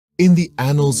In the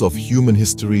annals of human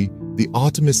history, the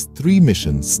Artemis 3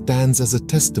 mission stands as a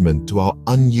testament to our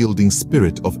unyielding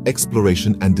spirit of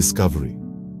exploration and discovery.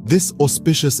 This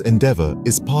auspicious endeavor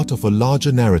is part of a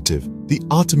larger narrative, the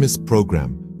Artemis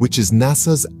program, which is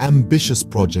NASA's ambitious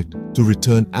project to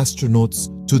return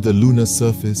astronauts to the lunar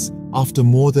surface after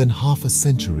more than half a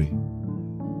century.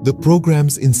 The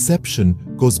program's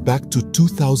inception goes back to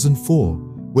 2004,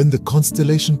 when the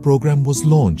Constellation program was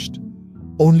launched,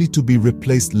 only to be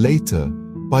replaced later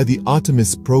by the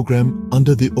Artemis program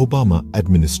under the Obama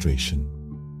administration.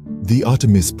 The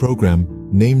Artemis program,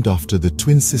 named after the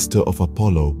twin sister of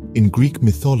Apollo in Greek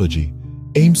mythology,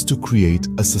 aims to create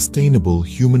a sustainable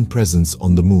human presence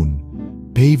on the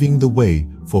moon, paving the way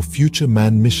for future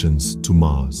manned missions to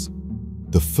Mars.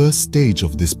 The first stage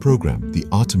of this program, the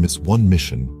Artemis 1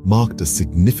 mission, marked a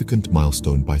significant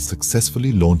milestone by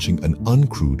successfully launching an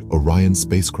uncrewed Orion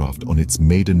spacecraft on its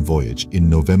maiden voyage in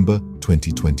November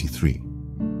 2023.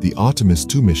 The Artemis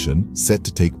 2 mission, set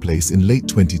to take place in late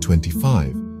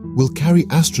 2025, will carry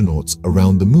astronauts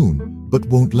around the moon but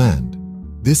won't land.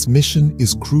 This mission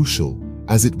is crucial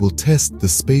as it will test the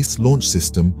Space Launch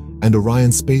System and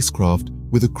Orion spacecraft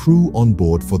with a crew on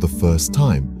board for the first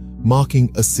time, marking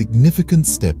a significant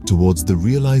step towards the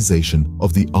realization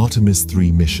of the Artemis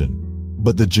 3 mission.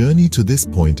 But the journey to this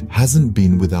point hasn't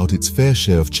been without its fair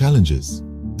share of challenges.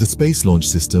 The Space Launch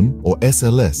System, or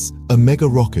SLS, a mega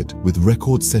rocket with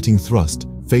record-setting thrust,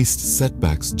 faced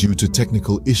setbacks due to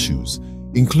technical issues,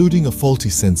 including a faulty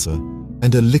sensor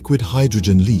and a liquid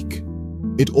hydrogen leak.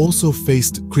 It also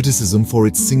faced criticism for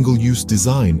its single-use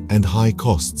design and high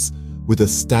costs, with a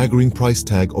staggering price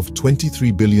tag of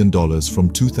 $23 billion from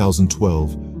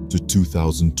 2012 to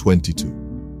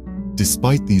 2022.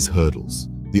 Despite these hurdles,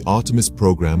 the Artemis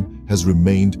program has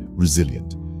remained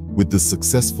resilient. With the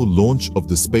successful launch of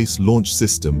the Space Launch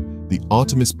System, the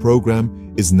Artemis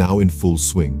program is now in full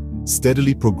swing,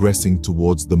 steadily progressing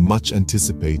towards the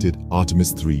much-anticipated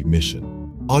Artemis 3 mission.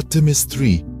 Artemis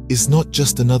 3 is not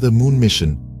just another moon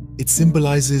mission, it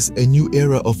symbolizes a new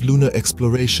era of lunar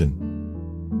exploration.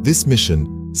 This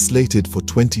mission, slated for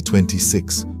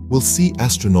 2026, will see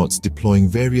astronauts deploying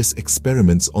various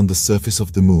experiments on the surface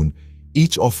of the moon,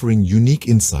 each offering unique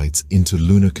insights into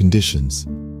lunar conditions.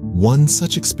 One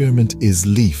such experiment is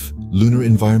LEAF, Lunar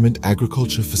Environment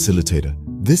Agriculture Facilitator.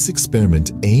 This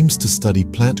experiment aims to study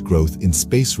plant growth in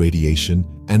space radiation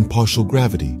and partial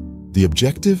gravity. The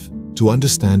objective? To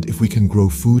understand if we can grow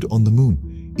food on the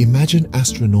moon. Imagine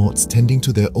astronauts tending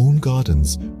to their own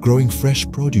gardens, growing fresh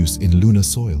produce in lunar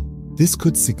soil. This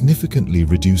could significantly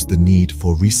reduce the need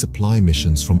for resupply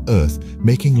missions from Earth,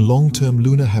 making long-term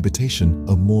lunar habitation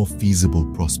a more feasible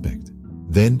prospect.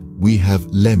 Then we have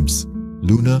LEMS,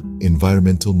 Lunar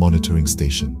Environmental Monitoring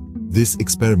Station. This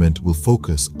experiment will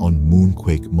focus on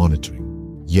moonquake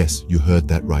monitoring. Yes, you heard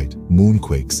that right,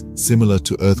 moonquakes, similar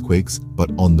to earthquakes but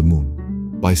on the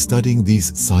moon. By studying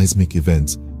these seismic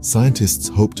events, scientists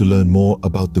hope to learn more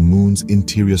about the moon's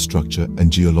interior structure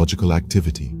and geological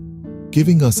activity,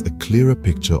 giving us a clearer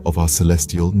picture of our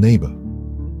celestial neighbor.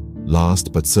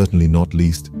 Last but certainly not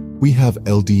least, we have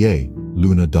LDA,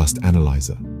 Lunar Dust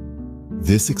Analyzer.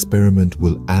 This experiment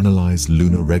will analyze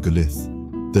lunar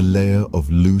regolith, the layer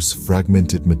of loose,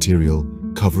 fragmented material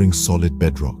covering solid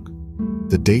bedrock.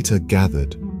 The data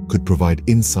gathered could provide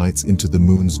insights into the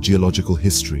moon's geological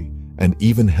history and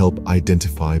even help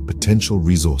identify potential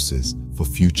resources for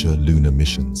future lunar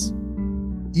missions.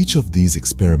 Each of these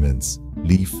experiments,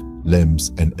 LEAF, LEMS,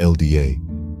 and LDA,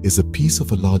 is a piece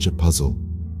of a larger puzzle,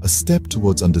 a step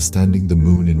towards understanding the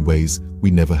moon in ways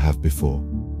we never have before.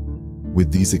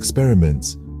 With these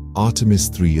experiments, Artemis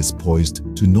 3 is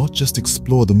poised to not just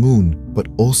explore the moon, but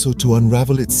also to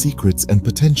unravel its secrets and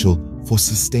potential for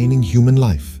sustaining human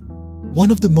life. One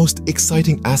of the most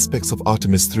exciting aspects of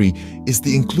Artemis 3 is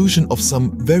the inclusion of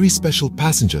some very special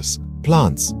passengers,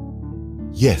 plants.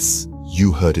 Yes,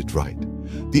 you heard it right.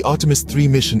 The Artemis 3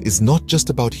 mission is not just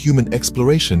about human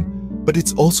exploration, but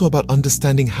it's also about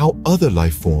understanding how other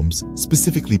life forms,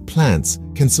 specifically plants,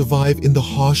 can survive in the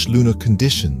harsh lunar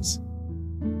conditions.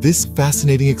 This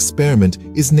fascinating experiment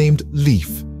is named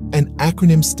LEAF, an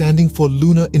acronym standing for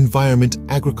Lunar Environment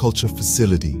Agriculture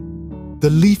Facility. The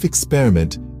LEAF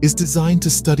experiment is designed to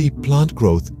study plant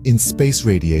growth in space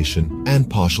radiation and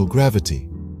partial gravity.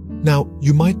 Now,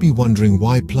 you might be wondering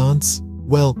why plants?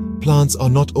 Well, plants are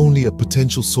not only a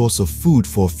potential source of food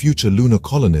for future lunar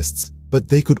colonists, but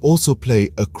they could also play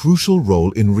a crucial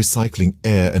role in recycling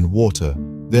air and water,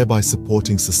 thereby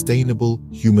supporting sustainable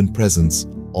human presence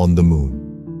on the moon.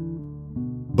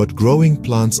 But growing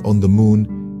plants on the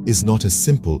moon is not as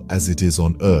simple as it is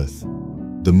on Earth.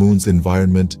 The moon's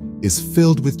environment is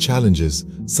filled with challenges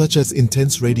such as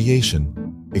intense radiation,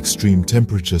 extreme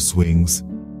temperature swings,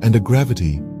 and a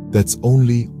gravity that's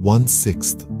only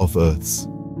 1/6 of Earth's.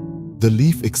 The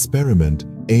LEAF experiment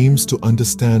aims to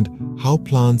understand how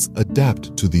plants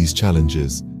adapt to these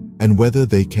challenges and whether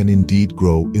they can indeed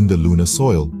grow in the lunar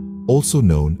soil, also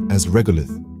known as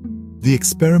regolith. The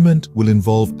experiment will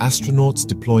involve astronauts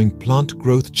deploying plant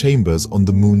growth chambers on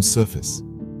the moon's surface.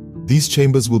 These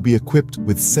chambers will be equipped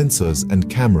with sensors and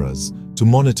cameras to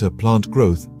monitor plant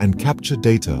growth and capture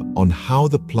data on how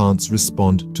the plants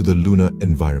respond to the lunar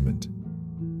environment.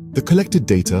 The collected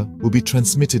data will be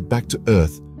transmitted back to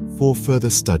Earth for further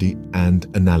study and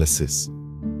analysis.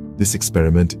 This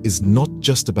experiment is not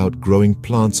just about growing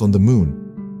plants on the moon.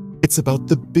 It's about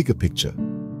the bigger picture,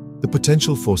 the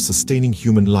potential for sustaining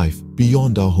human life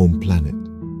beyond our home planet.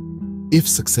 If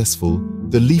successful,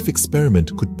 the LEAF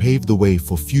experiment could pave the way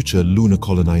for future lunar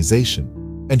colonization.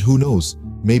 And who knows,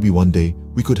 maybe one day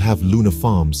we could have lunar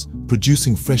farms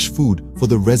producing fresh food for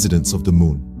the residents of the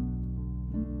moon.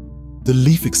 The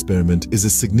LEAF experiment is a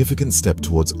significant step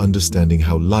towards understanding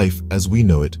how life as we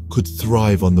know it could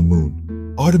thrive on the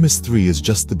moon. Artemis 3 is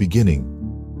just the beginning.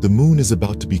 The moon is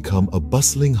about to become a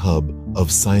bustling hub of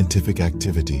scientific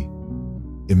activity.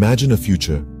 Imagine a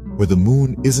future where the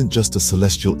moon isn't just a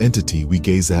celestial entity we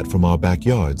gaze at from our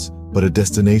backyards, but a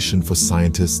destination for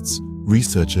scientists,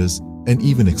 researchers, and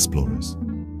even explorers.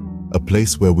 A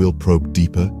place where we'll probe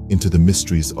deeper into the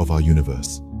mysteries of our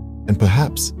universe, and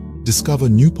perhaps discover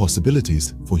new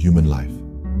possibilities for human life.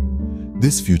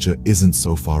 This future isn't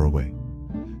so far away.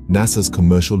 NASA's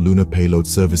Commercial Lunar Payload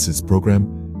Services program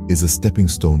is a stepping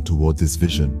stone toward this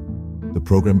vision. The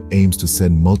program aims to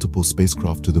send multiple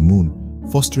spacecraft to the moon,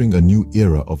 fostering a new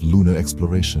era of lunar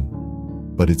exploration.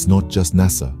 But it's not just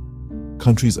NASA.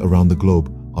 Countries around the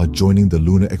globe are joining the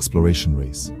lunar exploration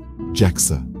race.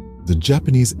 JAXA, the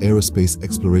Japanese Aerospace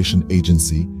Exploration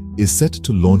Agency, is set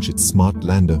to launch its Smart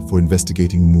Lander for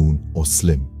Investigating Moon, or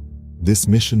SLIM. This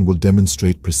mission will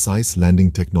demonstrate precise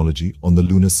landing technology on the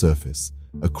lunar surface,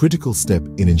 a critical step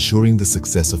in ensuring the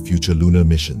success of future lunar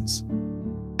missions.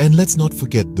 And let's not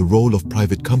forget the role of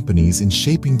private companies in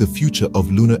shaping the future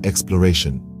of lunar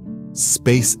exploration.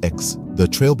 SpaceX, the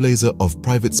trailblazer of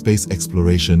private space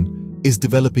exploration, is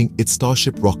developing its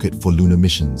Starship rocket for lunar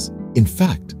missions. In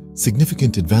fact,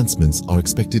 significant advancements are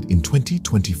expected in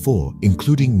 2024,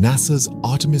 including NASA's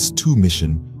Artemis 2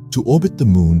 mission to orbit the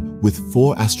moon with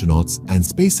 4 astronauts and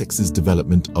SpaceX's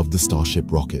development of the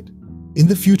Starship rocket. In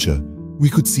the future, we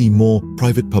could see more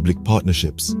private-public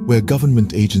partnerships where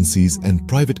government agencies and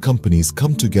private companies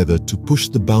come together to push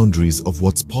the boundaries of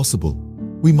what's possible.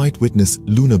 We might witness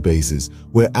lunar bases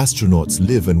where astronauts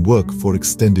live and work for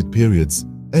extended periods.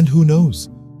 And who knows,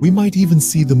 we might even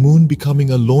see the moon becoming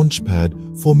a launch pad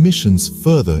for missions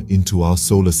further into our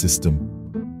solar system.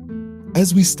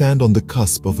 As we stand on the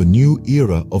cusp of a new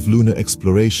era of lunar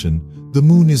exploration, the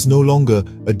moon is no longer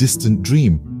a distant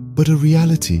dream, but a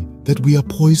reality that we are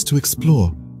poised to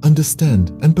explore, understand,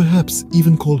 and perhaps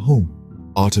even call home.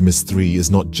 Artemis 3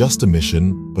 is not just a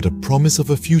mission, but a promise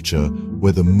of a future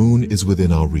where the moon is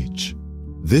within our reach.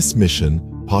 This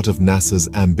mission, part of NASA's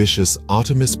ambitious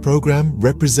Artemis program,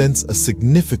 represents a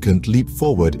significant leap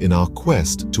forward in our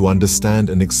quest to understand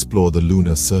and explore the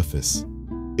lunar surface.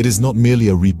 It is not merely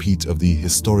a repeat of the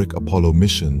historic Apollo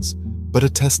missions, but a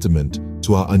testament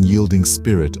to our unyielding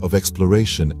spirit of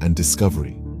exploration and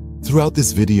discovery. Throughout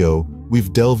this video,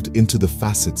 we've delved into the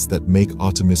facets that make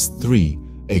Artemis 3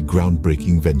 a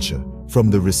groundbreaking venture. From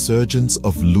the resurgence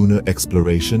of lunar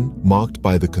exploration, marked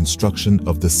by the construction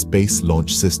of the Space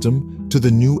Launch System, to the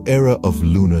new era of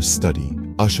lunar study,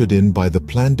 ushered in by the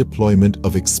planned deployment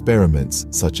of experiments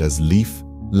such as LEAF,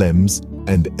 LEMS,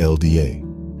 and LDA.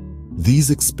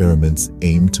 These experiments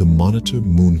aim to monitor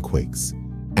moonquakes,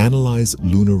 analyze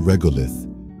lunar regolith,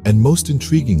 and most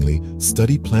intriguingly,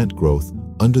 study plant growth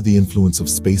under the influence of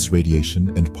space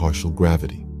radiation and partial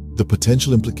gravity. The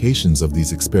potential implications of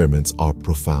these experiments are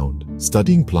profound.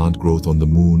 Studying plant growth on the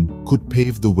moon could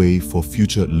pave the way for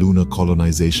future lunar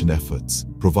colonization efforts,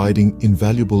 providing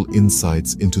invaluable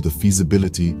insights into the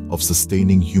feasibility of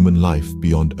sustaining human life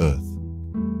beyond Earth.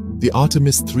 The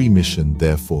Artemis 3 mission,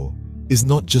 therefore, is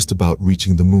not just about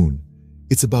reaching the moon.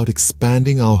 It's about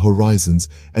expanding our horizons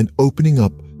and opening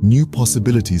up new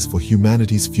possibilities for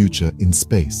humanity's future in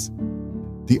space.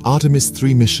 The Artemis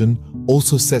 3 mission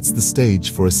also sets the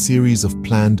stage for a series of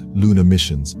planned lunar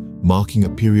missions, marking a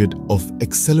period of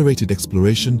accelerated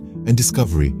exploration and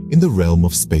discovery in the realm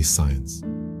of space science.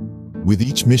 With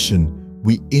each mission,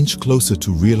 we inch closer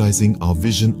to realizing our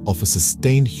vision of a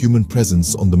sustained human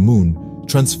presence on the moon,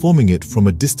 transforming it from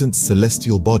a distant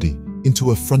celestial body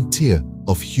into a frontier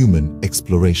of human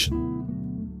exploration.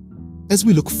 As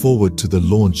we look forward to the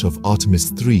launch of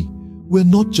Artemis 3, we're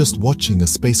not just watching a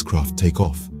spacecraft take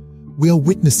off. We are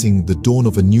witnessing the dawn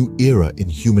of a new era in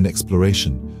human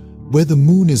exploration, where the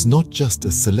moon is not just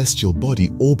a celestial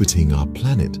body orbiting our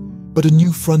planet, but a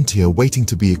new frontier waiting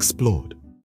to be explored.